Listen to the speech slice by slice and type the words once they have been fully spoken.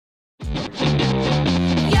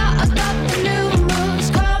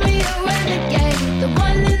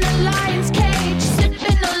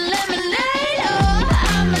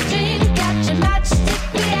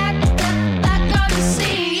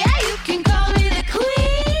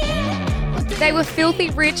They were filthy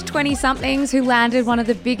rich 20-somethings who landed one of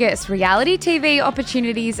the biggest reality TV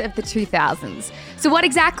opportunities of the 2000s. So what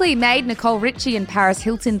exactly made Nicole Richie and Paris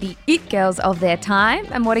Hilton the it girls of their time,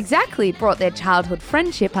 and what exactly brought their childhood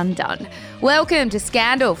friendship undone? Welcome to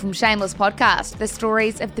Scandal from Shameless Podcast, the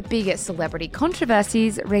stories of the biggest celebrity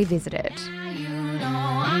controversies revisited.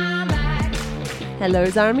 Hello,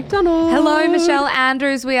 Zara McDonald. Hello, Michelle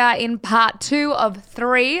Andrews. We are in part 2 of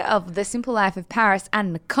 3 of The Simple Life of Paris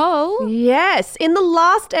and Nicole. Yes. In the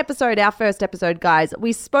last episode, our first episode, guys,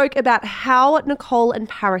 we spoke about how Nicole and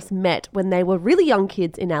Paris met when they were really young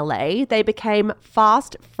kids in LA. They became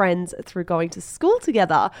fast friends through going to school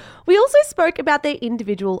together. We also spoke about their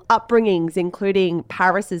individual upbringings, including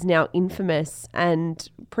Paris's now infamous and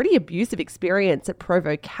pretty abusive experience at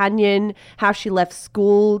Provo Canyon, how she left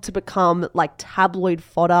school to become like tabloid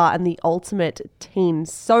fodder and the ultimate teen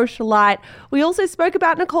socialite. We also spoke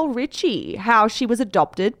about Nicole Richie, how she was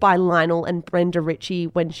adopted by Lionel and Brenda Richie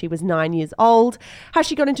when she was 9 years old, how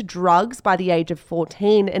she got into drugs by the age of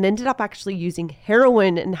 14 and ended up actually using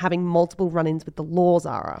heroin and having multiple run-ins with the law,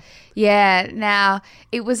 Zara. Yeah, now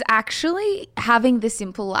it was actually having the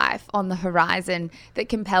simple life on the horizon that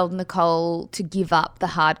compelled Nicole to give up the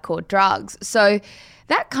hardcore drugs. So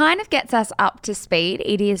that kind of gets us up to speed.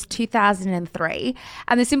 It is 2003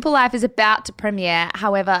 and The Simple Life is about to premiere.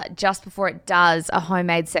 However, just before it does, a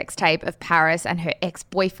homemade sex tape of Paris and her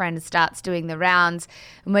ex-boyfriend starts doing the rounds.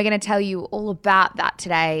 And we're going to tell you all about that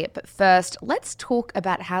today. But first, let's talk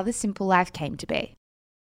about how The Simple Life came to be.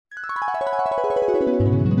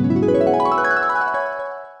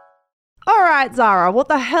 All right, Zara, what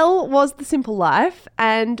the hell was The Simple Life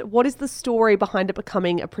and what is the story behind it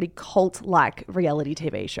becoming a pretty cult-like reality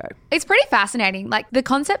TV show? It's pretty fascinating. Like, the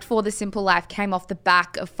concept for The Simple Life came off the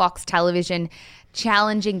back of Fox Television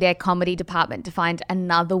challenging their comedy department to find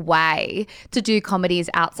another way to do comedies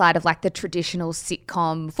outside of like the traditional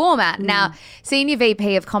sitcom format. Now, Senior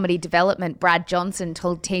VP of Comedy Development Brad Johnson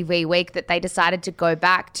told TV Week that they decided to go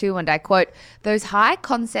back to, and I quote, those high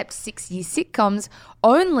concept 6-year sitcoms,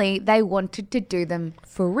 only they wanted to do them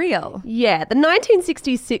for real. Yeah, the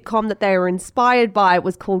 1960s sitcom that they were inspired by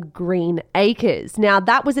was called Green Acres. Now,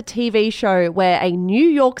 that was a TV show where a New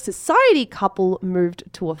York society couple moved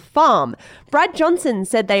to a farm. Brad Johnson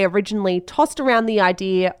said they originally tossed around the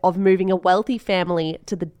idea of moving a wealthy family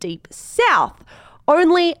to the deep south.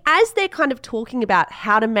 Only as they're kind of talking about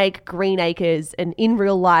how to make Green Acres an in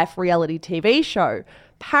real life reality TV show,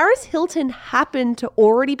 Paris Hilton happened to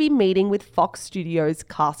already be meeting with Fox Studios'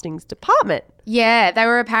 castings department. Yeah, they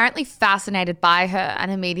were apparently fascinated by her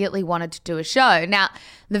and immediately wanted to do a show. Now,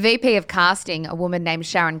 the VP of casting, a woman named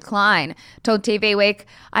Sharon Klein, told TV Week,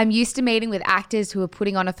 I'm used to meeting with actors who are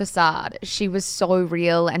putting on a facade. She was so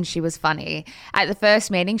real and she was funny. At the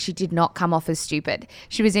first meeting, she did not come off as stupid.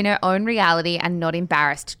 She was in her own reality and not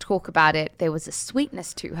embarrassed to talk about it. There was a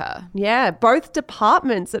sweetness to her. Yeah, both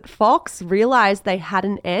departments at Fox realized they had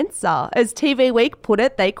an answer. As TV Week put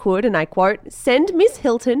it, they could, and I quote, send Miss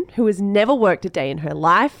Hilton, who has never worked a day in her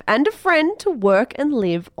life, and a friend to work and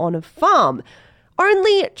live on a farm.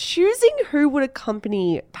 Only choosing who would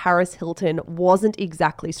accompany Paris Hilton wasn't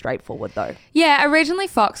exactly straightforward though. Yeah, originally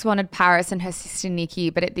Fox wanted Paris and her sister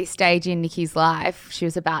Nikki, but at this stage in Nikki's life, she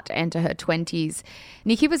was about to enter her 20s.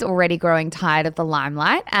 Nikki was already growing tired of the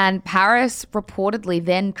limelight, and Paris reportedly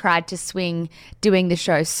then tried to swing doing the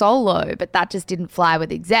show solo, but that just didn't fly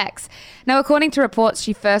with execs. Now, according to reports,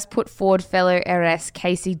 she first put forward fellow heiress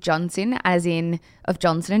Casey Johnson, as in of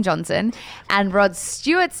Johnson & Johnson, and Rod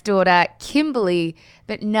Stewart's daughter, Kimberly,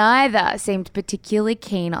 but neither seemed particularly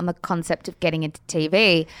keen on the concept of getting into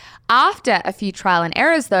TV. After a few trial and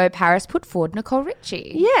errors, though, Paris put forward Nicole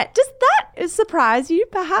Richie. Yeah, does that surprise you,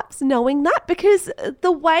 perhaps, knowing that? Because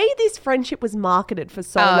the way this friendship was marketed for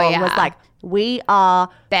so long was like, we are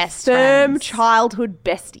best firm friends. Childhood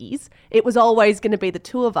besties. It was always going to be the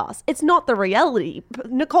two of us. It's not the reality.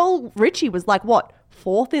 Nicole Richie was like, what,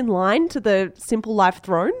 fourth in line to the Simple Life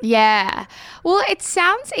throne? Yeah. Well, it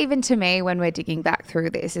sounds even to me when we're digging back through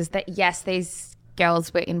this is that, yes, these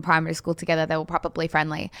girls were in primary school together. They were probably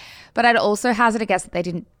friendly. But I'd also hazard a guess that they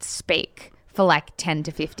didn't speak for like 10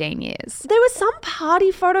 to 15 years. There were some party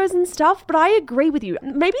photos and stuff, but I agree with you.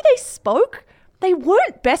 Maybe they spoke. They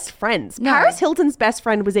weren't best friends. No. Paris Hilton's best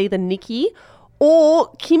friend was either Nikki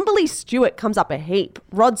or Kimberly Stewart comes up a heap.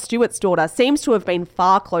 Rod Stewart's daughter seems to have been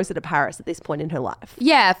far closer to Paris at this point in her life.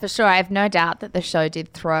 Yeah, for sure. I have no doubt that the show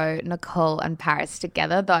did throw Nicole and Paris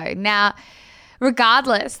together, though. Now,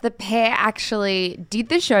 regardless, the pair actually did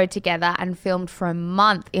the show together and filmed for a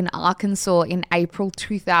month in Arkansas in April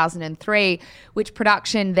 2003, which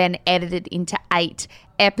production then edited into 8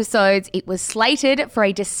 episodes. It was slated for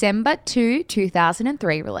a December 2,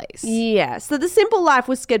 2003 release. Yeah, so The Simple Life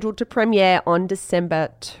was scheduled to premiere on December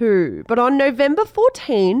 2. But on November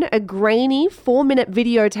 14, a grainy 4-minute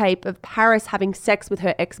videotape of Paris having sex with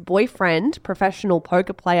her ex-boyfriend, professional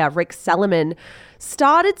poker player Rick Salomon,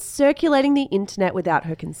 started circulating the internet without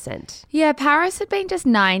her consent. Yeah, Paris had been just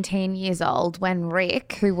 19 years old when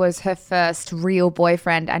Rick, who was her first real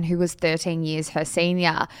boyfriend and who was 13 years her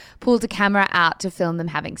senior, pulled a camera out to film them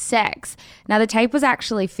having sex. Now, the tape was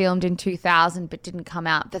actually filmed in 2000 but didn't come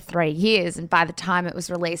out for 3 years, and by the time it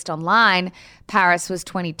was released online, Paris was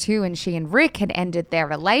 22 and she and Rick had ended their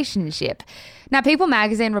relationship. Now, People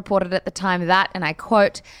magazine reported at the time that, and I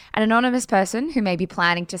quote, "An anonymous person who may be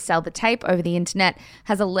planning to sell the tape over the internet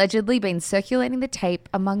has allegedly been circulating the tape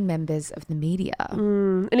among members of the media."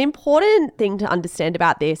 An important thing to understand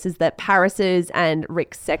about this is that Paris's and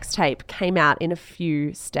Rick's sex tape came out in a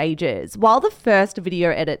few stages. While the first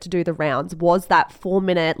video edit to do the rounds was that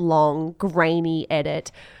 4-minute long, grainy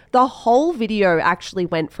edit, the whole video actually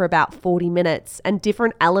went for about 40 minutes, and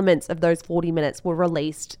different elements of those 40 minutes were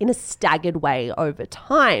released in a staggered way over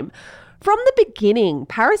time. From the beginning,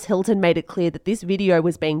 Paris Hilton made it clear that this video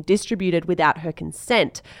was being distributed without her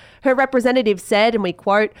consent. Her representative said, and we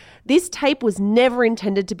quote, "This tape was never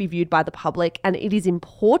intended to be viewed by the public, and it is in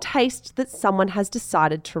poor taste that someone has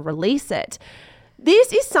decided to release it."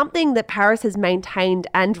 This is something that Paris has maintained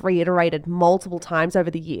and reiterated multiple times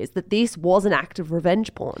over the years, that this was an act of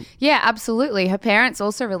revenge porn. Yeah, absolutely. Her parents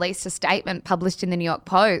also released a statement published in the New York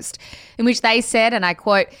Post in which they said, and I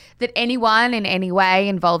quote, that anyone in any way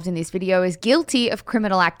involved in this video is guilty of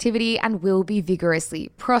criminal activity and will be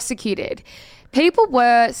vigorously prosecuted. People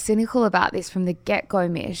were cynical about this from the get-go,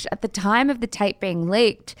 Mish. At the time of the tape being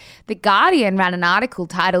leaked, The Guardian ran an article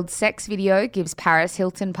titled "Sex Video Gives Paris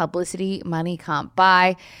Hilton Publicity Money Can't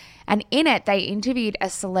Buy." And in it, they interviewed a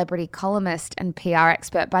celebrity columnist and PR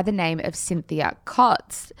expert by the name of Cynthia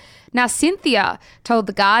Kotz. Now, Cynthia told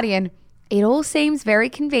The Guardian, "It all seems very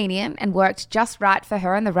convenient and worked just right for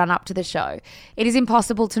her in the run-up to the show. It is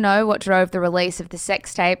impossible to know what drove the release of the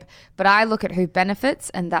sex tape, but I look at who benefits,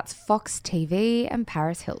 and that's Fox TV and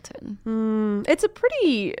Paris Hilton." It's a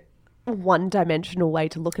pretty one-dimensional way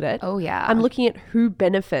to look at it. Oh, yeah. I'm looking at who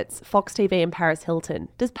benefits, Fox TV and Paris Hilton.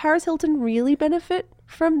 Does Paris Hilton really benefit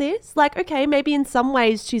from this? Like, okay, maybe in some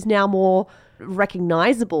ways she's now more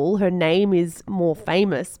recognizable, her name is more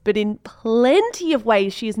famous, but in plenty of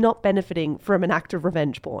ways she is not benefiting from an act of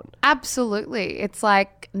revenge porn. Absolutely. It's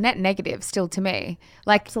like net negative still to me.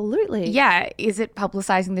 Like, Absolutely. yeah, is it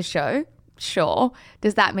publicizing the show? Sure.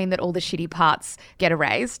 Does that mean that all the shitty parts get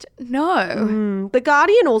erased? No. The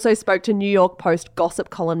Guardian also spoke to New York Post gossip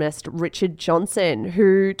columnist Richard Johnson,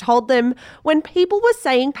 who told them, "When people were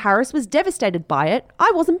saying Paris was devastated by it,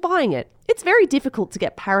 I wasn't buying it. It's very difficult to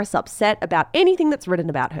get Paris upset about anything that's written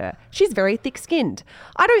about her. She's very thick-skinned.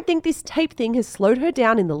 I don't think this tape thing has slowed her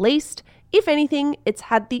down in the least. If anything, it's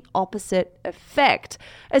had the opposite effect."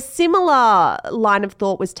 A similar line of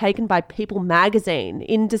thought was taken by People magazine.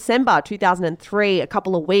 In December 2003, a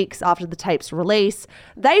couple of weeks after the tape's release,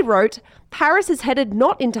 they wrote, "Paris is headed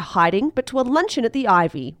not into hiding, but to a luncheon at the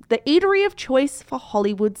Ivy, the eatery of choice for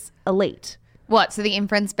Hollywood's elite." What? So the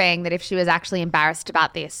inference being that if she was actually embarrassed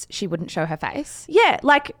about this, she wouldn't show her face? Yeah,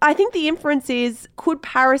 like I think the inference is, could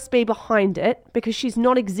Paris be behind it because she's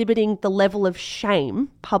not exhibiting the level of shame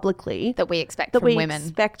publicly That we expect that from we women.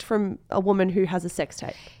 expect from a woman who has a sex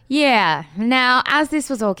tape? Yeah. Now, as this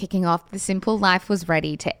was all kicking off, The Simple Life was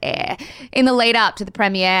ready to air. In the lead up to the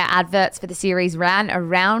premiere, adverts for the series ran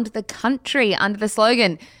around the country under the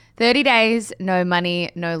slogan, 30 days, no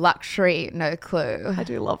money, no luxury, no clue. I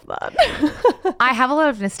do love that. I have a lot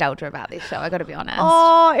of nostalgia about this show, I got to be honest.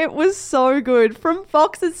 Oh, it was so good. From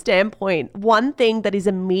Fox's standpoint, one thing that is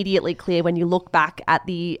immediately clear when you look back at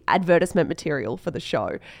the advertisement material for the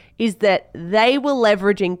show is that they were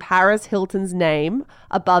leveraging Paris Hilton's name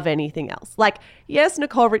above anything else. Like, yes,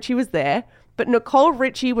 Nicole Richie was there, but Nicole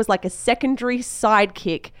Richie was like a secondary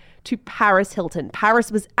sidekick to Paris Hilton.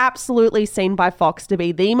 Paris was absolutely seen by Fox to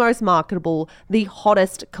be the most marketable, the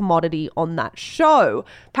hottest commodity on that show.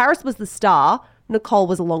 Paris was the star. Nicole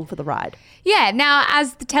was along for the ride. Yeah, now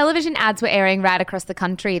as the television ads were airing right across the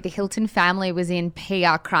country, the Hilton family was in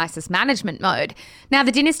PR crisis management mode. Now,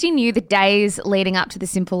 the dynasty knew the days leading up to the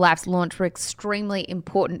Simple Life's launch were extremely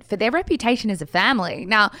important for their reputation as a family.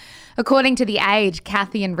 Now, according to The Age,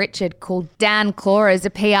 Kathy and Richard called Dan Klores a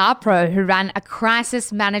PR pro who ran a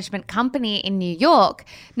crisis management company in New York.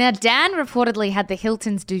 Now, Dan reportedly had the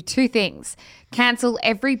Hiltons do two things: cancel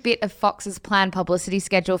every bit of Fox's planned publicity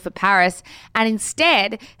schedule for Paris and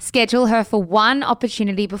instead schedule her for one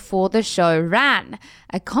opportunity before the show ran,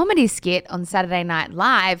 a comedy skit on Saturday Night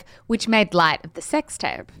Live, which made light of the sex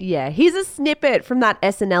tape. Yeah, here's a snippet from that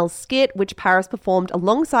SNL skit, which Paris performed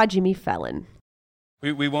alongside Jimmy Fallon.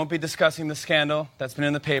 We won't be discussing the scandal that's been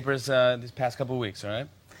in the papers these past couple of weeks, all right?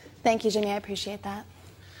 Thank you, Jimmy. I appreciate that.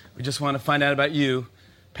 We just want to find out about you,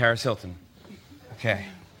 Paris Hilton. Okay.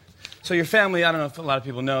 So your family, I don't know if a lot of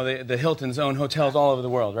people know, the Hiltons own hotels all over the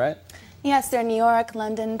world, right? Yes, they're in New York,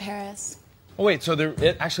 London, Paris. Oh, wait, so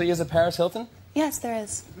it actually is a Paris Hilton? Yes, there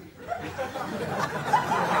is.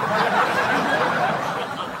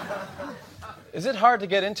 Is it hard to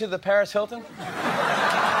get into the Paris Hilton?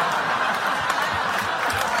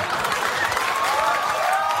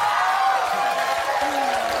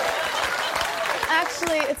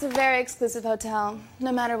 Actually, it's a very exclusive hotel,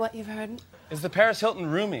 no matter what you've heard. Is the Paris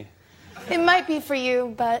Hilton roomy? It might be for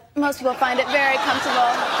you, but most people find it very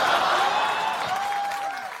comfortable.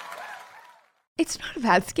 It's not a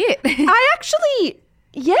bad skit. I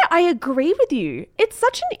agree with you. It's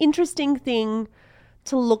such an interesting thing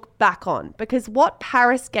to look back on because what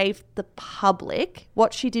Paris gave the public,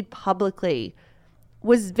 what she did publicly,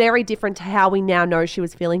 was very different to how we now know she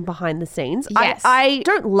was feeling behind the scenes. Yes. I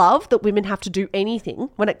don't love that women have to do anything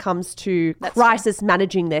when it comes to crisis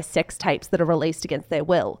managing their sex tapes that are released against their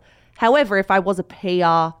will. However, if I was a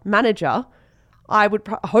PR manager, I would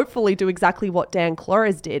hopefully do exactly what Dan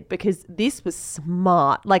Flores did because this was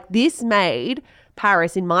smart. Like this made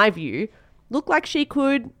Paris, in my view, look like she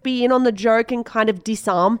could be in on the joke and kind of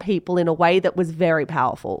disarm people in a way that was very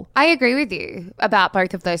powerful. I agree with you about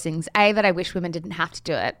both of those things. A, that I wish women didn't have to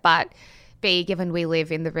do it, but B, given we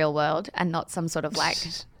live in the real world and not some sort of like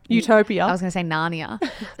utopia. I was going to say Narnia.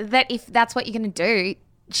 That if that's what you're going to do,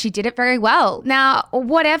 she did it very well. Now,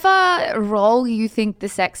 whatever role you think the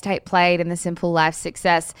sex tape played in the Simple Life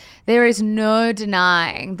success, there is no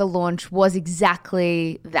denying the launch was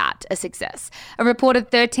exactly that, a success. A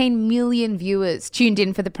reported 13 million viewers tuned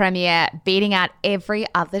in for the premiere, beating out every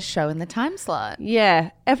other show in the time slot.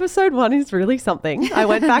 Yeah, episode 1 is really something. I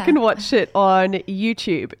went back and watched it on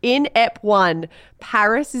YouTube. In Ep 1,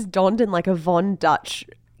 Paris is donned in like a Von Dutch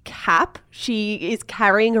cap. She is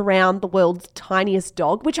carrying around the world's tiniest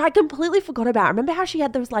dog, which I completely forgot about. Remember how she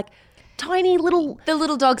had those like tiny little... The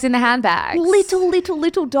little dogs in the handbags.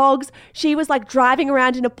 Little dogs. She was like driving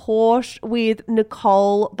around in a Porsche with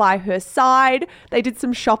Nicole by her side. They did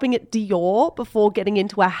some shopping at Dior before getting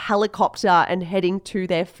into a helicopter and heading to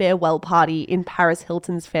their farewell party in Paris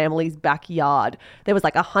Hilton's family's backyard. There was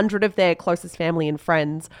like 100 of their closest family and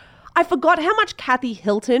friends. I forgot how much Kathy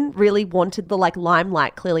Hilton really wanted the like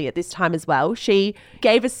limelight clearly at this time as well. She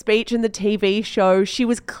gave a speech in the TV show. She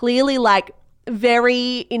was clearly like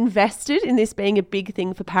very invested in this being a big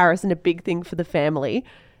thing for Paris and a big thing for the family.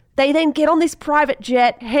 They then get on this private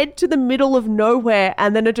jet, head to the middle of nowhere,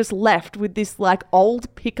 and then are just left with this like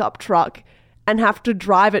old pickup truck and have to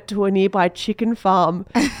drive it to a nearby chicken farm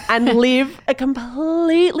and live a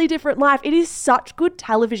completely different life. It is such good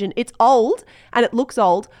television. It's old and it looks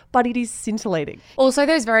old, but it is scintillating. Also,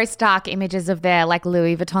 those very stark images of their like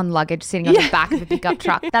Louis Vuitton luggage sitting on the back of a pickup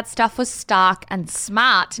truck. That stuff was stark and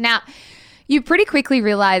smart. Now, you pretty quickly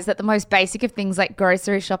realize that the most basic of things like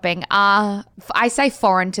grocery shopping are, I say,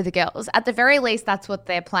 foreign to the girls. At the very least, that's what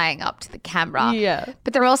they're playing up to the camera. Yeah.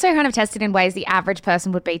 But they're also kind of tested in ways the average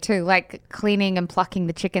person would be too, like cleaning and plucking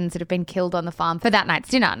the chickens that have been killed on the farm for that night's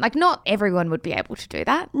dinner. Like not everyone would be able to do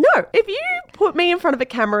that. No, if you put me in front of a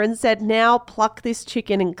camera and said, now pluck this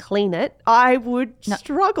chicken and clean it, I would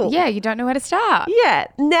struggle. Yeah, you don't know where to start. Yeah.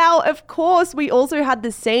 Now, of course, we also had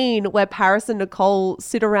the scene where Paris and Nicole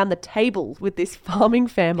sit around the table with this farming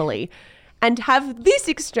family and have this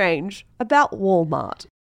exchange about Walmart.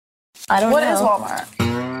 I don't know. What is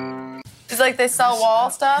Walmart? Is like they sell wall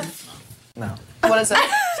stuff? No. What is it?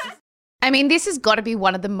 I mean, this has got to be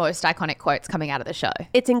one of the most iconic quotes coming out of the show.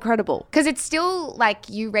 It's incredible. Because it's still like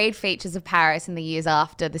you read features of Paris in the years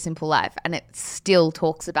after The Simple Life and it still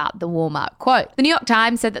talks about the Walmart quote. The New York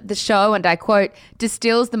Times said that the show, and I quote,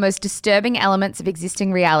 distills the most disturbing elements of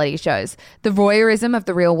existing reality shows. The voyeurism of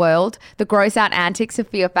the real world, the gross out antics of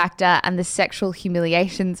Fear Factor, and the sexual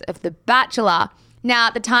humiliations of The Bachelor.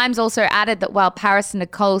 Now, the Times also added that while Paris and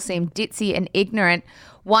Nicole seemed ditzy and ignorant,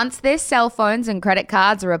 Once their cell phones and credit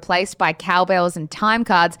cards are replaced by cowbells and time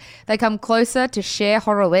cards, they come closer to Cher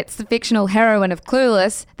Horowitz, the fictional heroine of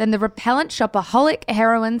Clueless, than the repellent shopaholic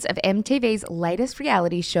heroines of MTV's latest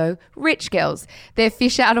reality show, Rich Girls. Their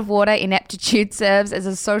fish out of water ineptitude serves as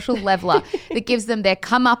a social leveler that gives them their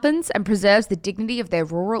comeuppance and preserves the dignity of their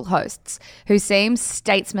rural hosts, who seem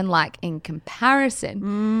statesmanlike in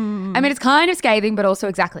comparison. I mean, it's kind of scathing, but also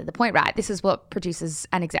exactly the point, right? This is what producers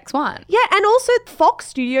and execs want. Yeah, and also Fox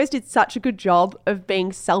Studios did such a good job of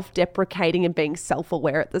being self-deprecating and being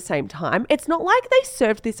self-aware at the same time. It's not like they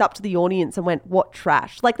served this up to the audience and went, what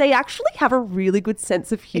trash? Like, they actually have a really good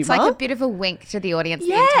sense of humour. It's like a bit of a wink to the audience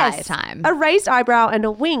the entire time. A raised eyebrow and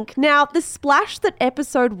a wink. Now, the splash that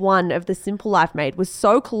episode 1 of The Simple Life made was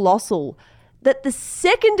so colossal that the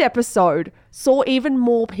second episode saw even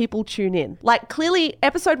more people tune in. Like, clearly,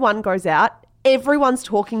 episode 1 goes out. Everyone's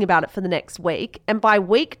talking about it for the next week. And by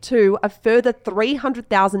week 2, a further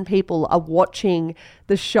 300,000 people are watching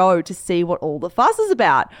the show to see what all the fuss is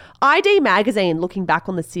about. ID Magazine, looking back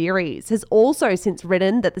on the series, has also since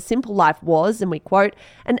written that The Simple Life was, and we quote,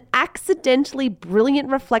 an accidentally brilliant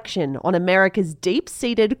reflection on America's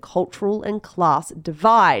deep-seated cultural and class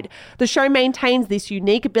divide. The show maintains this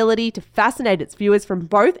unique ability to fascinate its viewers from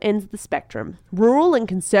both ends of the spectrum. Rural and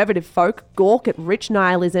conservative folk gawk at rich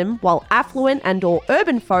nihilism, while affluent and or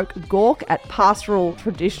urban folk gawk at pastoral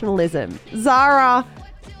traditionalism. Zara,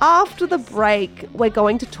 after the break, we're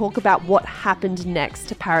going to talk about what happened next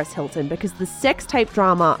to Paris Hilton, because the sex tape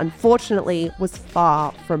drama, unfortunately, was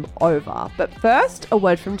far from over. But first, a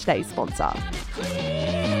word from today's sponsor.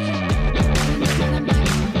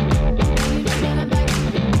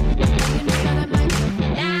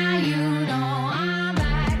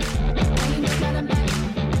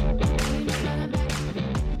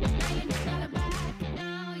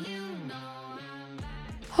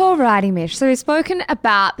 Alrighty, Mish. So we've spoken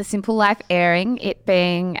about The Simple Life airing, it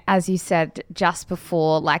being, as you said just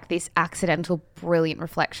before, like this accidental, brilliant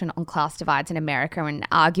reflection on class divides in America, and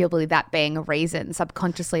arguably that being a reason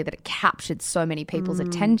subconsciously that it captured so many people's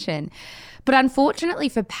attention. But unfortunately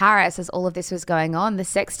for Paris, as all of this was going on, the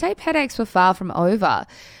sex tape headaches were far from over.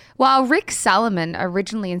 While Rick Salomon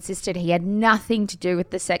originally insisted he had nothing to do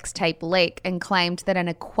with the sex tape leak and claimed that an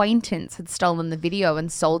acquaintance had stolen the video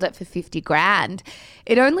and sold it for $50,000,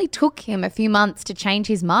 it only took him a few months to change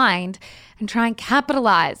his mind and try and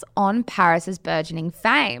capitalize on Paris's burgeoning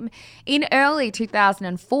fame. In early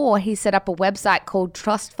 2004, he set up a website called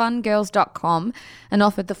trustfundgirls.com and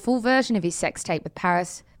offered the full version of his sex tape with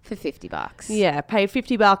Paris for $50. Yeah, pay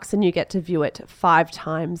 $50 and you get to view it 5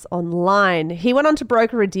 times online. He went on to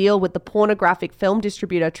broker a deal with the pornographic film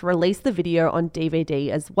distributor to release the video on DVD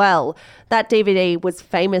as well. That DVD was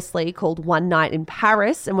famously called One Night in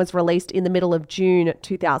Paris and was released in the middle of June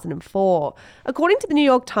 2004. According to the New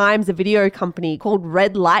York Times, a video company called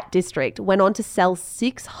Red Light District went on to sell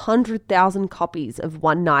 600,000 copies of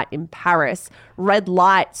One Night in Paris. Red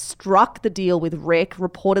Light struck the deal with Rick,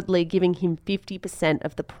 reportedly giving him 50%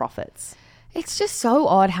 of the profits. It's just so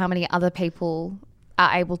odd how many other people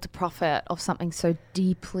are able to profit off something so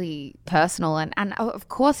deeply personal. And of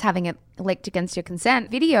course, having it leaked against your consent.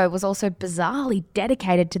 Video was also bizarrely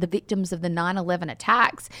dedicated to the victims of the 9/11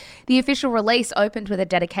 attacks. The official release opened with a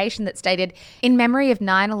dedication that stated, "In memory of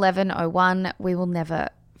 9/11/01, we will never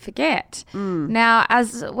forget." Now,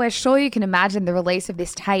 as we're sure you can imagine, the release of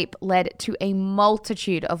this tape led to a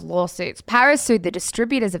multitude of lawsuits. Paris sued the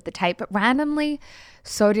distributors of the tape, but randomly,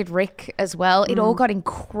 so did Rick as well. It all got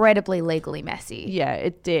incredibly legally messy. Yeah,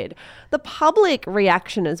 it did. The public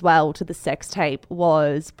reaction as well to the sex tape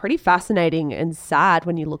was pretty fascinating and sad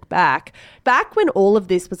when you look back. Back when all of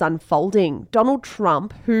this was unfolding, Donald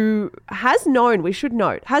Trump, who has known, we should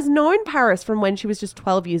note, has known Paris from when she was just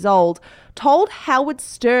 12 years old, told Howard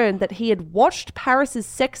Stern that he had watched Paris's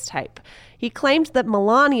sex tape. He claimed that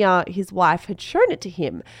Melania, his wife, had shown it to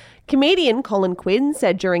him. Comedian Colin Quinn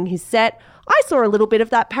said during his set, "I saw a little bit of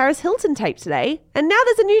that Paris Hilton tape today, and now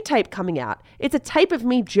there's a new tape coming out. It's a tape of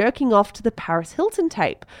me jerking off to the Paris Hilton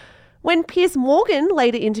tape." When Piers Morgan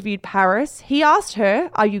later interviewed Paris, he asked her,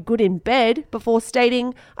 "Are you good in bed?" before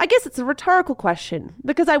stating, "I guess it's a rhetorical question,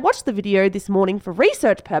 because I watched the video this morning for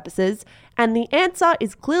research purposes, and the answer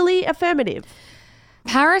is clearly affirmative."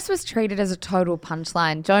 Paris was treated as a total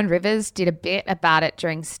punchline. Joan Rivers did a bit about it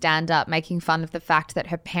during stand-up, making fun of the fact that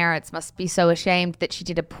her parents must be so ashamed that she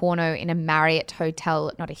did a porno in a Marriott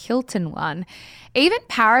hotel, not a Hilton one. Even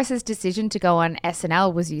Paris's decision to go on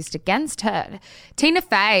SNL was used against her. Tina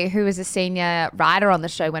Fey, who was a senior writer on the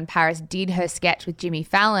show when Paris did her sketch with Jimmy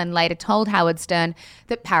Fallon, later told Howard Stern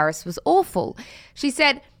that Paris was awful. She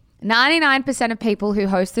said, 99% of people who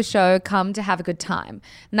host the show come to have a good time.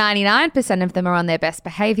 99% of them are on their best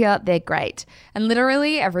behavior. They're great. And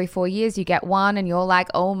literally every 4 years you get one and you're like,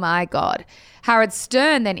 oh my God. Howard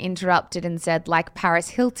Stern then interrupted and said, like Paris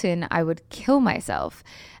Hilton, I would kill myself.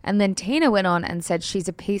 And then Tina went on and said she's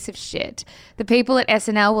a piece of shit. The people at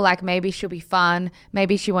SNL were like, maybe she'll be fun.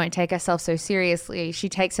 Maybe she won't take herself so seriously. She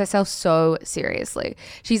takes herself so seriously.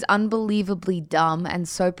 She's unbelievably dumb and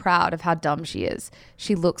so proud of how dumb she is.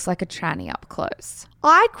 She looks like a tranny up close.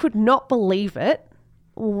 I could not believe it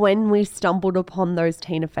when we stumbled upon those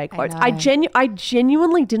Tina Fey quotes. I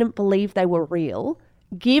genuinely didn't believe they were real,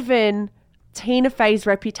 given Tina Fey's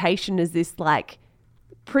reputation as this like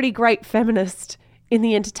pretty great feminist in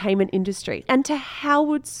the entertainment industry, and to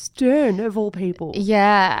Howard Stern of all people.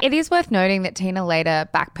 Yeah. It is worth noting that Tina later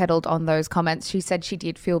backpedaled on those comments. She said she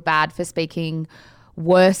did feel bad for speaking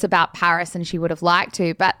worse about Paris than she would have liked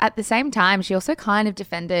to, but at the same time she also kind of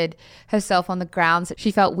defended herself on the grounds that she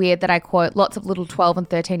felt weird that, I quote, lots of little 12 and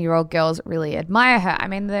 13-year-old girls really admire her. I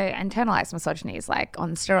mean, the internalized misogyny is like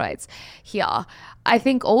on steroids here. I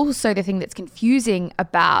think also the thing that's confusing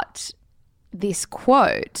about this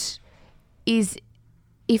quote is,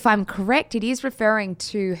 if I'm correct, it is referring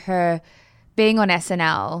to her being on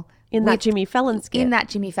SNL in that Jimmy Fallon skit. In that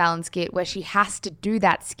Jimmy Fallon skit where she has to do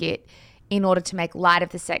that skit in order to make light of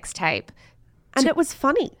the sex tape. And it was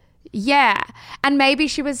funny. Yeah. And maybe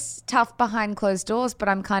she was tough behind closed doors, but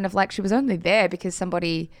I'm kind of like, she was only there because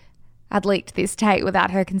somebody had leaked this tape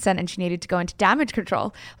without her consent and she needed to go into damage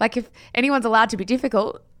control. Like, if anyone's allowed to be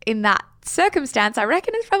difficult in that circumstance, I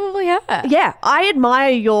reckon it's probably her. Yeah, I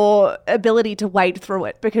admire your ability to wade through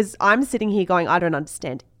it, because I'm sitting here going, I don't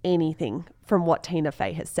understand anything from what Tina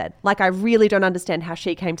Fey has said. Like, I really don't understand how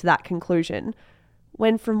she came to that conclusion,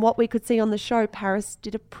 when from what we could see on the show, Paris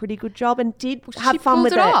did a pretty good job and did have fun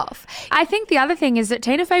with it. Off. I think the other thing is that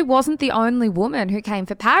Tina Fey wasn't the only woman who came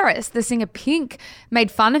for Paris. The singer Pink made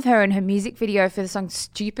fun of her in her music video for the song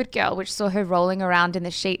Stupid Girl, which saw her rolling around in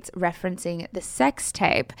the sheets referencing the sex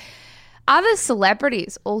tape. Other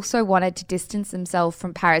celebrities also wanted to distance themselves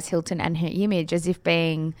from Paris Hilton and her image, as if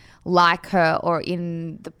being like her or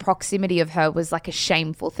in the proximity of her was like a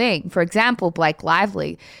shameful thing. For example, Blake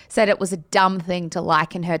Lively said it was a dumb thing to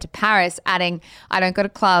liken her to Paris, adding, I don't go to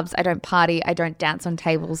clubs, I don't party, I don't dance on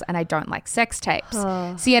tables, and I don't like sex tapes.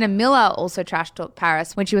 Sienna Miller also trash-talked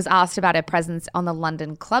Paris when she was asked about her presence on the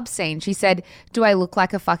London club scene. She said, do I look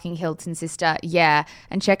like a fucking Hilton sister? Yeah.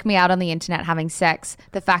 And check me out on the internet having sex.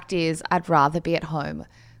 The fact is, I'd rather be at home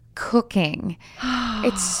cooking.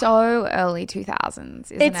 It's so early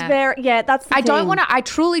 2000s, isn't it? It's very, yeah, that's the thing. I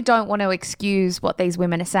truly don't want to excuse what these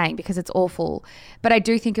women are saying, because it's awful. But I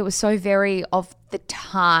do think it was so very of the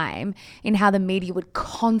time in how the media would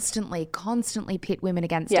constantly pit women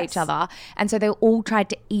against each other. And so they all tried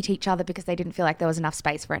to eat each other because they didn't feel like there was enough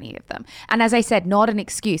space for any of them. And as I said, not an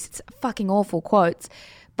excuse. It's fucking awful quotes.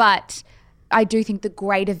 But I do think the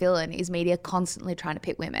greater villain is media constantly trying to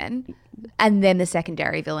pit women, and then the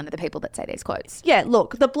secondary villain are the people that say these quotes. Yeah,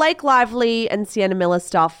 look, the Blake Lively and Sienna Miller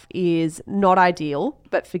stuff is not ideal,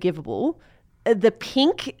 but forgivable. The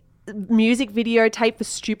Pink music video tape for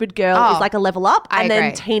Stupid Girl is like a level up, and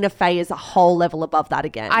then Tina Fey is a whole level above that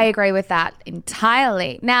again. I agree with that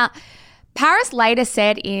entirely. Now, Paris later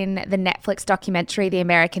said in the Netflix documentary, The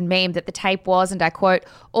American Meme, that the tape was, and I quote,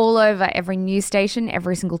 all over every news station,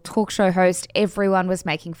 every single talk show host, everyone was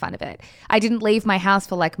making fun of it. I didn't leave my house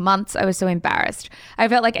for like months. I was so embarrassed. I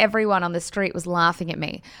felt like everyone on the street was laughing at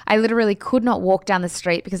me. I literally could not walk down the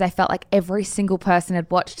street because I felt like every single person had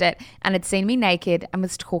watched it and had seen me naked and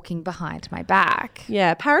was talking behind my back.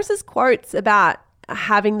 Yeah, Paris's quotes about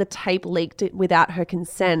having the tape leaked without her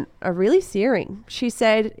consent are really searing. She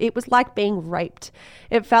said, it was like being raped.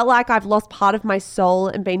 It felt like I've lost part of my soul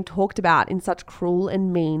and been talked about in such cruel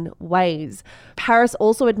and mean ways. Paris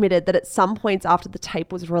also admitted that at some points after the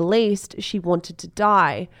tape was released, she wanted to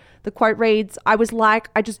die. The quote reads, I was like,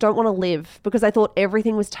 I just don't want to live because I thought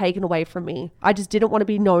everything was taken away from me. I just didn't want to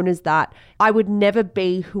be known as that. I would never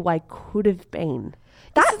be who I could have been.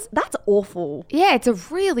 That's awful. Yeah, it's a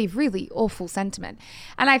really, really awful sentiment.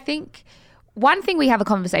 And I think one thing we have a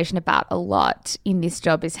conversation about a lot in this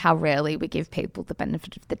job is how rarely we give people the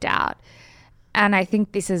benefit of the doubt. And I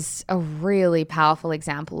think this is a really powerful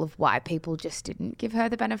example of why people just didn't give her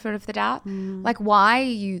the benefit of the doubt. Like, why are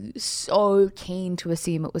you so keen to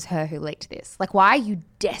assume it was her who leaked this? Like, why are you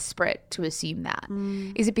desperate to assume that?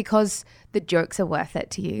 Is it because the jokes are worth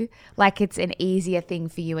it to you? Like, it's an easier thing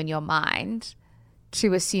for you in your mind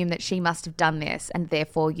to assume that she must have done this and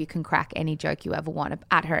therefore you can crack any joke you ever want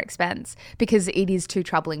at her expense, because it is too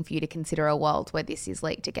troubling for you to consider a world where this is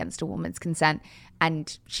leaked against a woman's consent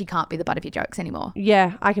and she can't be the butt of your jokes anymore.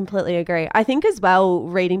 Yeah, I completely agree. I think as well,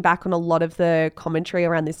 reading back on a lot of the commentary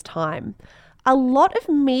around this time, a lot of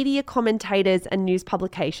media commentators and news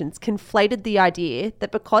publications conflated the idea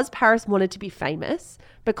that because Paris wanted to be famous,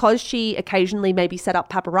 because she occasionally maybe set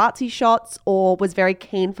up paparazzi shots or was very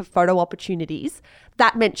keen for photo opportunities,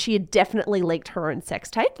 that meant she had definitely leaked her own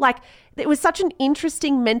sex tape. Like, it was such an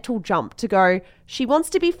interesting mental jump to go, she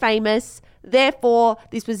wants to be famous, therefore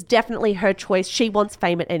this was definitely her choice. She wants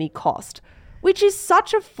fame at any cost, which is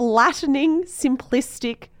such a flattening,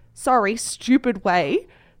 simplistic, stupid way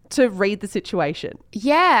to read the situation.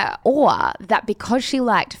 Yeah, or that because she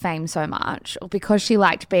liked fame so much, or because she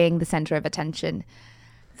liked being the center of attention,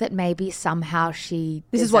 that maybe somehow she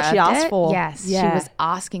This is what she deserved asked it. for. Yes, Yeah. she was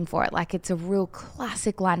asking for it. Like, it's a real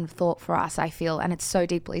classic line of thought for us, I feel, and it's so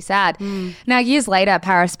deeply sad. Now, years later,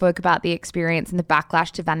 Paris spoke about the experience and the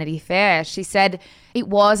backlash to Vanity Fair. She said, "It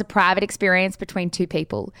was a private experience between two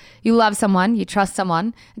people. You love someone, you trust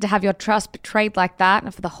someone, and to have your trust betrayed like that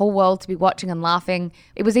and for the whole world to be watching and laughing,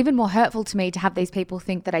 it was even more hurtful to me to have these people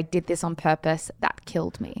think that I did this on purpose. That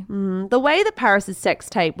killed me." The way that Paris's sex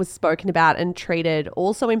tape was spoken about and treated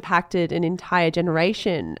also impacted an entire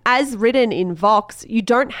generation. As written in Vox, you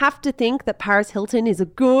don't have to think that Paris Hilton is a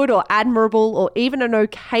good or admirable or even an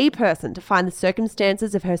okay person to find the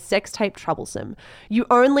circumstances of her sex tape troublesome. You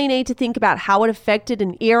only need to think about how it affected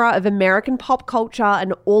an era of American pop culture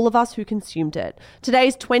and all of us who consumed it.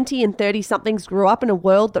 Today's 20 and 30-somethings grew up in a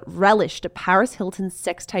world that relished a Paris Hilton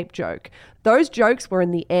sex tape joke. Those jokes were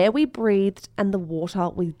in the air we breathed and the water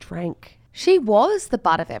we drank. She was the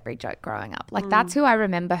butt of every joke growing up. Like, that's who I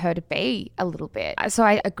remember her to be a little bit. So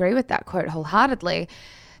I agree with that quote wholeheartedly.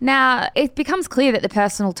 Now, it becomes clear that the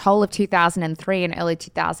personal toll of 2003 and early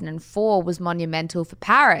 2004 was monumental for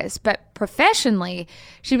Paris, but professionally,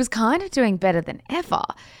 she was kind of doing better than ever.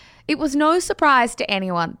 It was no surprise to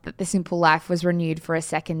anyone that The Simple Life was renewed for a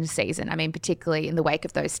second season. I mean, particularly in the wake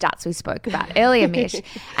of those stats we spoke about earlier, Mish.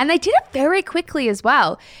 And they did it very quickly as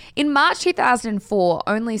well. In March 2004,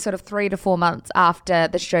 only sort of 3 to 4 months after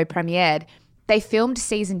the show premiered, they filmed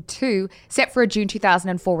season 2, set for a June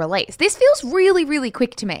 2004 release. This feels really, really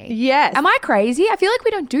quick to me. Yes. Am I crazy? I feel like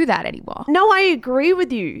we don't do that anymore. No, I agree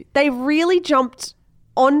with you. They really jumped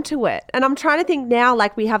onto it. And I'm trying to think now,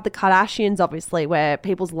 like, we have the Kardashians, obviously, where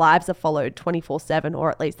people's lives are followed 24/7, or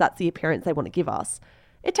at least that's the appearance they want to give us.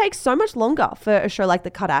 It takes so much longer for a show like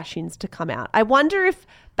the Kardashians to come out. I wonder if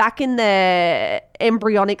back in the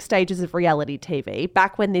embryonic stages of reality TV,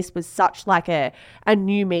 back when this was such like a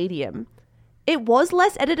new medium, it was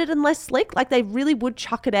less edited and less slick. Like, they really would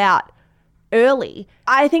chuck it out early.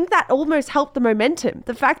 I think that almost helped the momentum.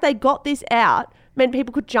 The fact they got this out meant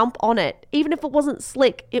people could jump on it. Even if it wasn't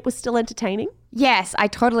slick, it was still entertaining. Yes, I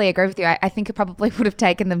totally agree with you. I think it probably would have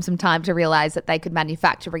taken them some time to realize that they could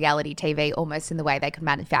manufacture reality TV almost in the way they could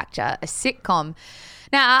manufacture a sitcom.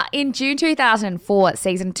 Now, in June 2004,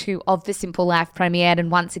 season 2 of The Simple Life premiered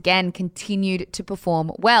and once again continued to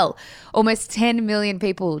perform well. Almost 10 million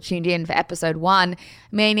people tuned in for episode 1,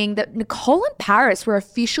 meaning that Nicole and Paris were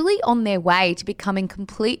officially on their way to becoming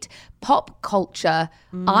complete pop culture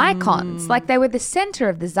icons. Like, they were the center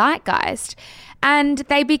of the zeitgeist. And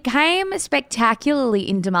they became spectacularly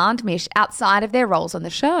in demand, Mish, outside of their roles on the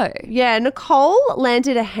show. Yeah, Nicole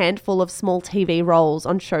landed a handful of small TV roles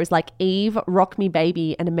on shows like Eve, Rock Me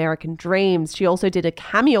Baby, and American Dreams. She also did a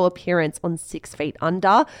cameo appearance on 6 Feet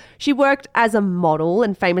Under. She worked as a model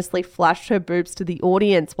and famously flashed her boobs to the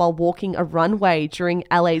audience while walking a runway during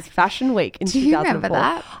LA's Fashion Week in 2004. Do you remember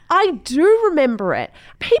that? I do remember it.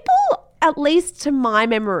 People, at least to my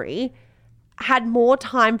memory, had more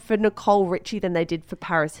time for Nicole Richie than they did for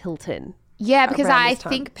Paris Hilton. Yeah, because around I this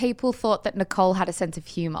time. think people thought that Nicole had a sense of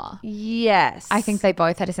humor. Yes. I think they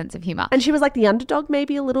both had a sense of humor. And she was like the underdog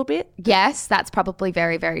maybe a little bit. Yes, that's probably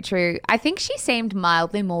very, very true. I think she seemed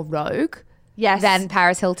mildly more rogue Yes. than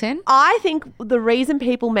Paris Hilton. I think the reason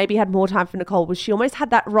people maybe had more time for Nicole was she almost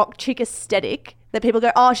had that rock chick aesthetic that people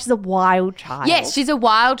go, oh, she's a wild child. Yes, she's a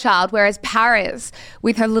wild child, whereas Paris,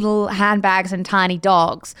 with her little handbags and tiny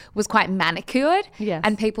dogs, was quite manicured. Yes.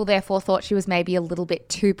 And people therefore thought she was maybe a little bit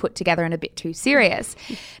too put together and a bit too serious.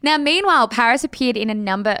 Now, meanwhile, Paris appeared in a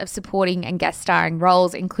number of supporting and guest starring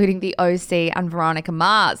roles, including The OC and Veronica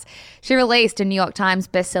Mars. She released a New York Times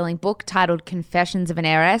bestselling book titled Confessions of an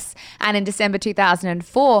Heiress, and in December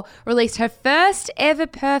 2004, released her first ever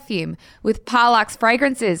perfume with Parlux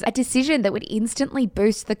Fragrances, a decision that would instantly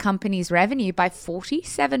boost the company's revenue by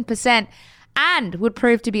 47%. and would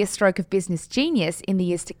prove to be a stroke of business genius in the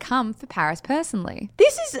years to come for Paris personally.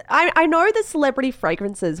 I know the celebrity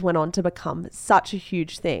fragrances went on to become such a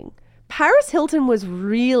huge thing. Paris Hilton was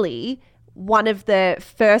really one of the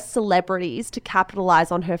first celebrities to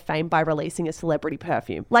capitalize on her fame by releasing a celebrity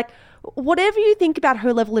perfume. Like, whatever you think about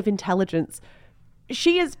her level of intelligence,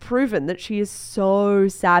 she has proven that she is so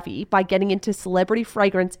savvy by getting into celebrity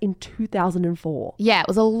fragrance in 2004. Yeah, it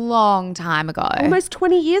was a long time ago. Almost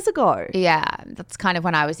 20 years ago. Yeah, that's kind of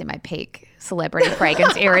when I was in my peak celebrity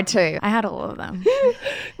fragrance era too. I had all of them.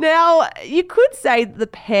 Now, you could say the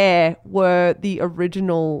pair were the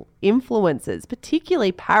original influencers,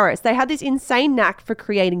 particularly Paris. They had this insane knack for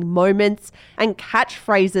creating moments and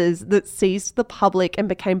catchphrases that seized the public and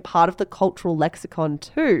became part of the cultural lexicon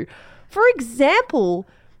too. For example,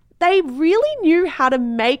 they really knew how to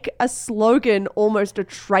make a slogan almost a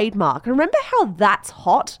trademark. Remember how that's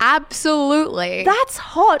hot? Absolutely. That's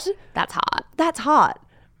hot. That's hot. That's hot.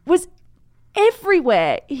 Was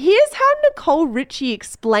everywhere. Here's how Nicole Richie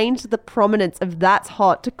explained the prominence of That's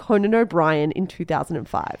Hot to Conan O'Brien in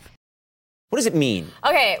 2005. What does it mean?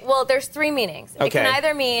 Okay, well, there's three meanings. It Okay. can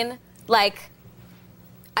either mean, like,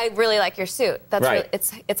 I really like your suit. That's Right.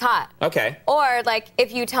 it's hot. Okay. Or, like,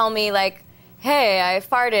 if you tell me, like, hey, I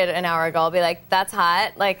farted an hour ago, I'll be like, that's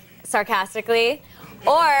hot, like, sarcastically.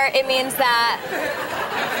 Or it means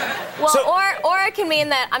that, well, So- or it can mean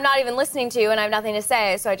that I'm not even listening to you and I have nothing to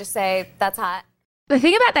say, so I just say, that's hot. The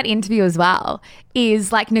thing about that interview as well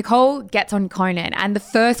is like Nicole gets on Conan and the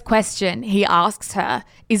first question he asks her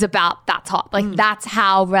is about That's Hot. Like that's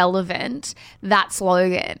how relevant that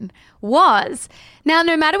slogan was. Now,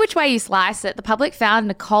 no matter which way you slice it, the public found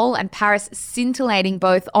Nicole and Paris scintillating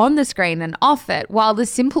both on the screen and off it, while The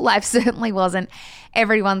Simple Life certainly wasn't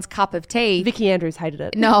everyone's cup of tea. Vicky Andrews hated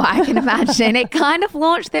it. No, I can imagine. It kind of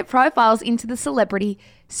launched their profiles into the celebrity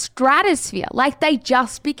stratosphere. Like they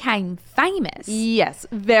just became famous. Yes,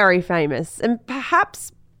 very famous. And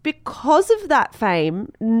perhaps because of that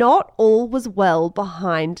fame, not all was well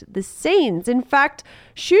behind the scenes. In fact,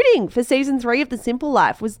 shooting for season 3 of The Simple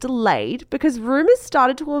Life was delayed because rumours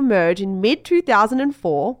started to emerge in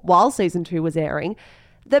mid-2004, while season 2 was airing,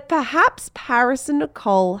 that perhaps Paris and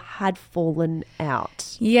Nicole had fallen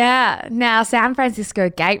out. Yeah. Now, San Francisco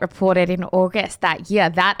Gate reported in August that year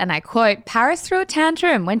that, and I quote, Paris threw a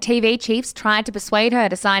tantrum when TV chiefs tried to persuade her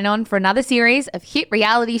to sign on for another series of hit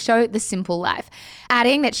reality show The Simple Life,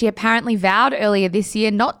 adding that she apparently vowed earlier this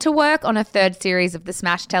year not to work on a third series of the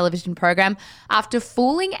Smash television program after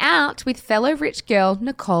falling out with fellow rich girl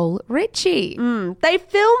Nicole Richie. They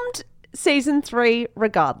filmed season 3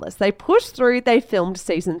 regardless. They pushed through, they filmed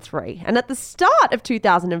season 3. And at the start of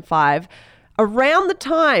 2005, around the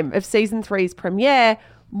time of season 3's premiere,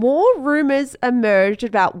 more rumours emerged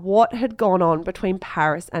about what had gone on between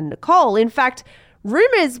Paris and Nicole. In fact,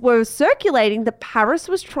 rumours were circulating that Paris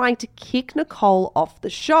was trying to kick Nicole off the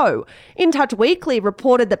show. In Touch Weekly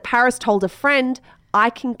reported that Paris told a friend, I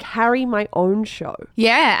can carry my own show.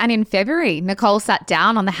 Yeah, and in February, Nicole sat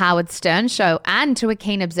down on the Howard Stern show and, to a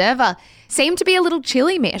keen observer, seemed to be a little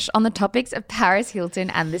chilly-mish on the topics of Paris Hilton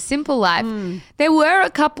and The Simple Life. There were a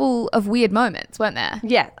couple of weird moments, weren't there?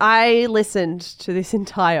 Yeah, I listened to this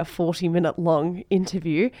entire 40-minute long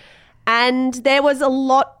interview and there was a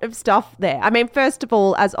lot of stuff there. I mean, first of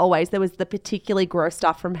all, as always, there was the particularly gross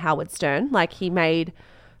stuff from Howard Stern. Like he made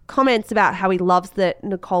comments about how he loves that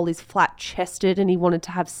Nicole is flat-chested and he wanted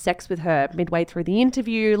to have sex with her midway through the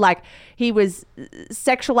interview. Like he was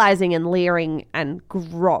sexualizing and leering and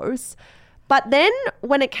gross. But then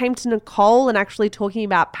when it came to Nicole and actually talking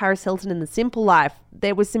about Paris Hilton and The Simple Life,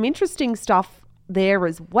 there was some interesting stuff there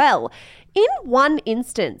as well. In one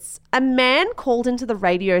instance, a man called into the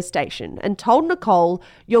radio station and told Nicole,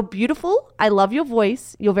 "You're beautiful. I love your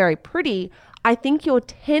voice. You're very pretty. I think you're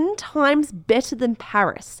 10 times better than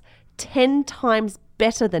Paris, 10 times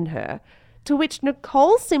better than her." To which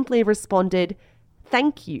Nicole simply responded,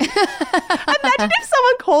 "Thank you." Imagine if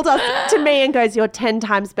someone called us to me and goes, "You're 10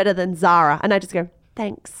 times better than Zara." And I just go,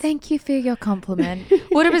 "Thanks." Thank you for your compliment.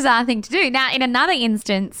 What a bizarre thing to do. Now, in another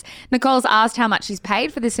instance, Nicole's asked how much she's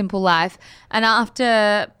paid for The Simple Life, and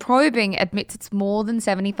after probing, admits it's more than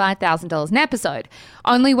 $75,000 an episode.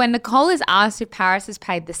 Only when Nicole is asked if Paris has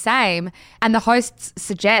paid the same, and the hosts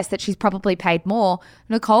suggest that she's probably paid more,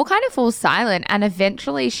 Nicole kind of falls silent, and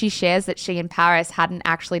eventually she shares that she and Paris hadn't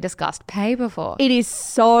actually discussed pay before. It is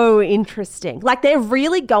so interesting. Like they're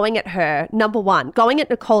really going at her, number one, going at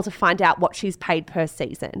Nicole to find out what she's paid per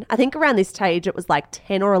season. I think around this stage it was like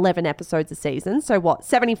 10 or 11 episodes a season. So what,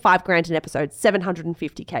 75 grand an episode,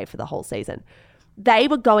 750K for the whole season. they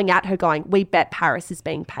were going at her going, we bet Paris is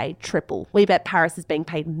being paid triple. We bet Paris is being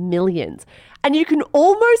paid millions. And you can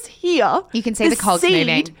almost hear You can see the cogs seed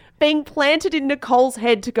moving. being planted in Nicole's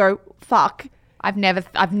head to go, fuck. I've never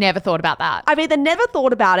thought about that. I've either never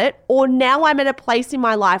thought about it or now I'm at a place in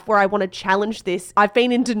my life where I want to challenge this. I've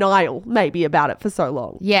been in denial maybe about it for so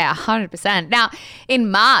long. Yeah, 100%. Now, in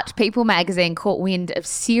March, People magazine caught wind of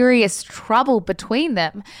serious trouble between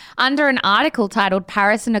them. Under an article titled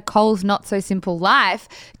Paris and Nicole's Not So Simple Life,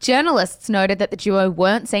 journalists noted that the duo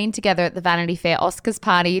weren't seen together at the Vanity Fair Oscars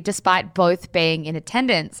party despite both being in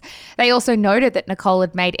attendance. They also noted that Nicole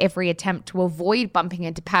had made every attempt to avoid bumping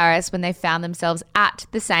into Paris when they found themselves at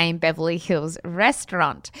the same Beverly Hills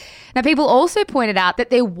restaurant. Now, people also pointed out that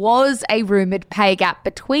there was a rumoured pay gap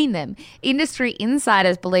between them. Industry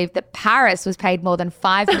insiders believed that Paris was paid more than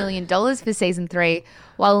 $5 million for season 3,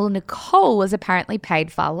 while Nicole was apparently paid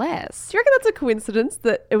far less. Do you reckon that's a coincidence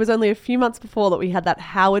that it was only a few months before that we had that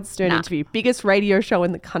Howard Stern interview, biggest radio show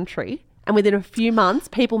in the country, and within a few months,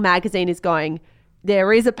 People magazine is going,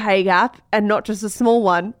 there is a pay gap and not just a small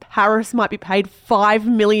one. Paris might be paid $5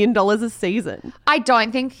 million a season. I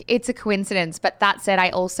don't think it's a coincidence, but that said, I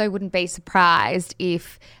also wouldn't be surprised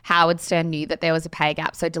if Howard Stern knew that there was a pay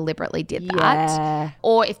gap, so deliberately did that. Yeah.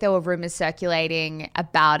 Or if there were rumours circulating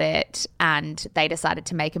about it and they decided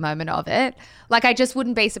to make a moment of it. Like, I just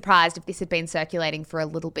wouldn't be surprised if this had been circulating for a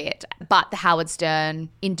little bit, but the Howard Stern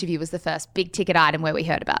interview was the first big ticket item where we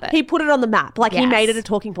heard about it. He put it on the map. Like, he Yes. made it a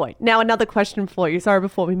talking point. Now, another question for you. Sorry,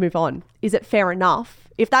 before we move on. Is it fair enough,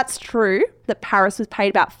 if that's true, that Paris was paid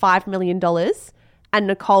about $5 million and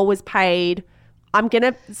Nicole was paid, I'm going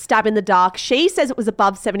to stab in the dark. She says it was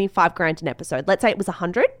above 75 grand an episode. Let's say it was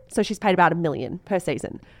 100. So she's paid about $1 million per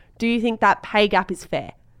season. Do you think that pay gap is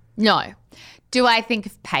fair? No. Do I think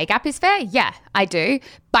pay gap is fair? Yeah, I do.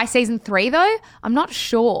 By season 3, though, I'm not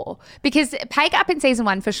sure. Because pay gap in season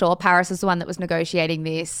 1, for sure, Paris is the one that was negotiating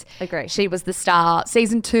this. Agree. She was the star.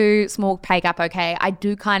 Season 2, small pay gap, okay. I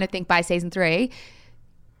do kind of think by season 3,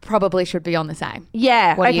 probably should be on the same.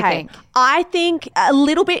 Yeah. What okay. do you think? I think a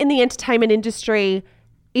little bit in the entertainment industry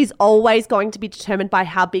is always going to be determined by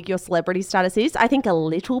how big your celebrity status is. I think a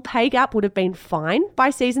little pay gap would have been fine by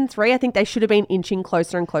season 3. I think they should have been inching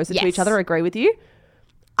closer and closer to Yes. each other. I agree with you.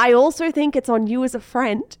 I also think it's on you as a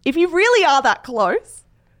friend, if you really are that close,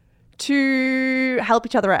 to help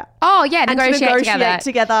each other out. Oh, yeah, And to negotiate negotiate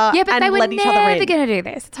together Yeah, but and they were let each other never in. going to do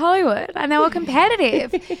this. It's Hollywood, and they were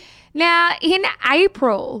competitive. Now, in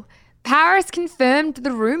April, Paris confirmed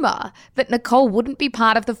the rumour that Nicole wouldn't be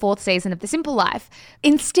part of the 4th season of The Simple Life.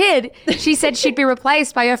 Instead, she said she'd be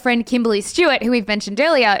replaced by her friend Kimberly Stewart, who we've mentioned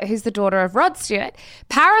earlier, who's the daughter of Rod Stewart.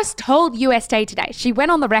 Paris told USA Today, she went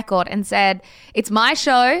on the record and said, "It's my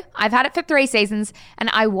show, I've had it for 3 seasons, and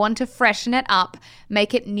I want to freshen it up,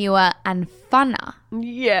 make it newer and funner."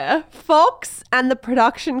 Yeah. Fox and the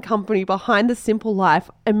production company behind The Simple Life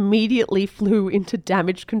immediately flew into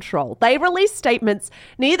damage control. They released statements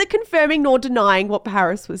neither confirming nor denying what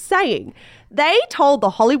Paris was saying. They told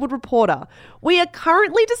The Hollywood Reporter, "We are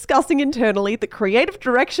currently discussing internally the creative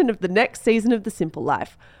direction of the next season of The Simple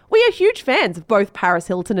Life. We are huge fans of both Paris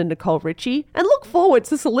Hilton and Nicole Richie and look forward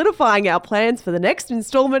to solidifying our plans for the next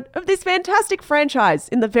installment of this fantastic franchise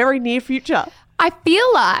in the very near future." I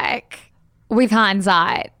feel like, with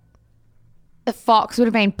hindsight, the Fox would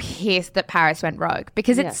have been pissed that Paris went rogue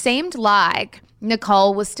because it Yes. seemed like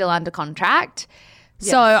Nicole was still under contract.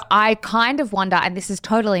 So I kind of wonder, and this is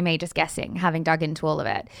totally me just guessing, having dug into all of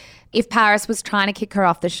it, if Paris was trying to kick her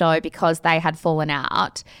off the show because they had fallen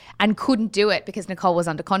out and couldn't do it because Nicole was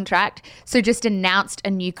under contract, so just announced a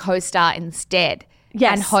new co-star instead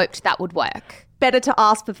Yes. and hoped that would work. Better to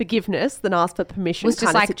ask for forgiveness than ask for permission Was just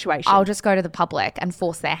kind like, of situation. I'll just go to the public and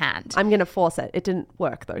force their hand. I'm going to force it. It didn't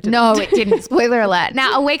work though, did No, it? it didn't. Spoiler alert.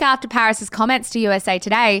 Now, a week after Paris's comments to USA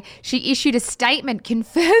Today, she issued a statement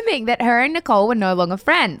confirming that her and Nicole were no longer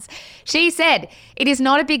friends. She said, "It is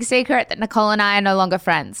not a big secret that Nicole and I are no longer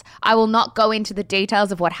friends. I will not go into the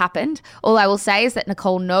details of what happened. All I will say is that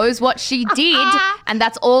Nicole knows what she did, and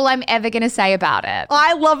that's all I'm ever going to say about it."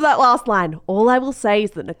 I love that last line. All I will say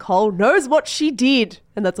is that Nicole knows what she did.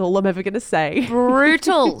 And that's all I'm ever going to say.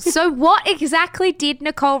 Brutal. So what exactly did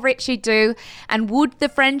Nicole Richie do, and would the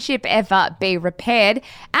friendship ever be repaired?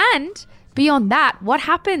 And Beyond that, what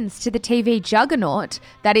happens to the TV juggernaut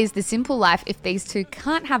that is The Simple Life if these two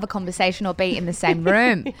can't have a conversation or be in the same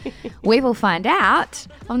room? We will find out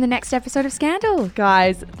on the next episode of Scandal.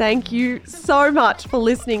 Guys, thank you so much for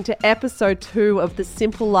listening to episode 2 of The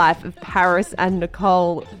Simple Life of Paris and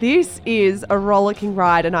Nicole. This is a rollicking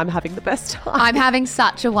ride and I'm having the best time. I'm having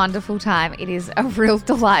such a wonderful time. It is a real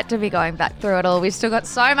delight to be going back through it all. We've still got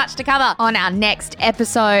so much to cover on our next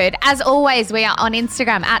episode. As always, we are on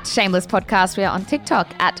Instagram at Shameless Podcast. We are on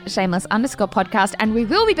TikTok at shameless_podcast. And we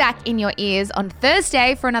will be back in your ears on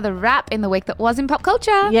Thursday for another wrap in the week that was in pop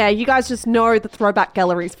culture. Yeah, you guys just know the throwback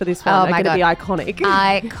galleries for this one are going to be iconic.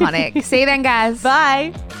 Iconic. See you then, guys.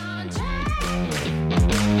 Bye.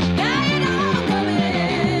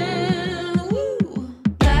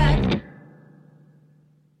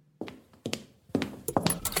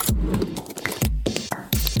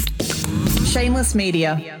 Shameless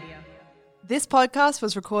Media. This podcast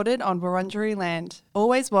was recorded on Wurundjeri land.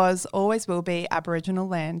 Always was, always will be Aboriginal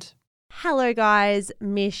land. Hello guys,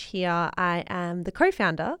 Mish here. I am the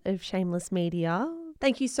co-founder of Shameless Media.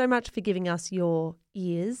 Thank you so much for giving us your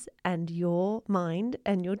ears and your mind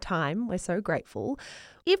and your time. We're so grateful.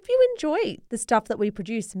 If you enjoy the stuff that we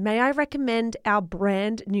produce, may I recommend our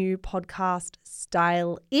brand new podcast,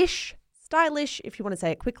 Style-ish. Stylish, if you want to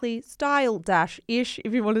say it quickly, style-ish,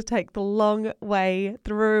 if you want to take the long way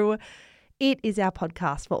through. It is our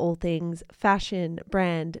podcast for all things fashion,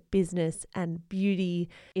 brand, business, and beauty.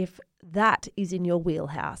 If that is in your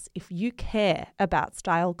wheelhouse, if you care about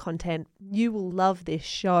style content, you will love this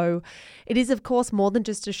show. It is, of course, more than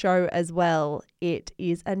just a show as well. It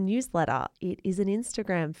is a newsletter. It is an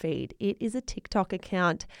Instagram feed. It is a TikTok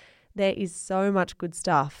account. There is so much good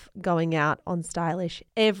stuff going out on Stylish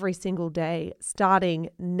every single day, starting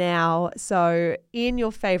now. So in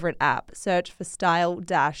your favorite app, search for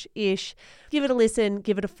Style-ish. Give it a listen,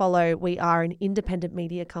 give it a follow. We are an independent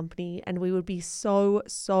media company and we would be so,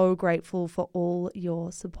 so grateful for all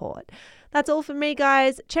your support. That's all from me,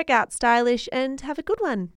 guys. Check out Stylish and have a good one.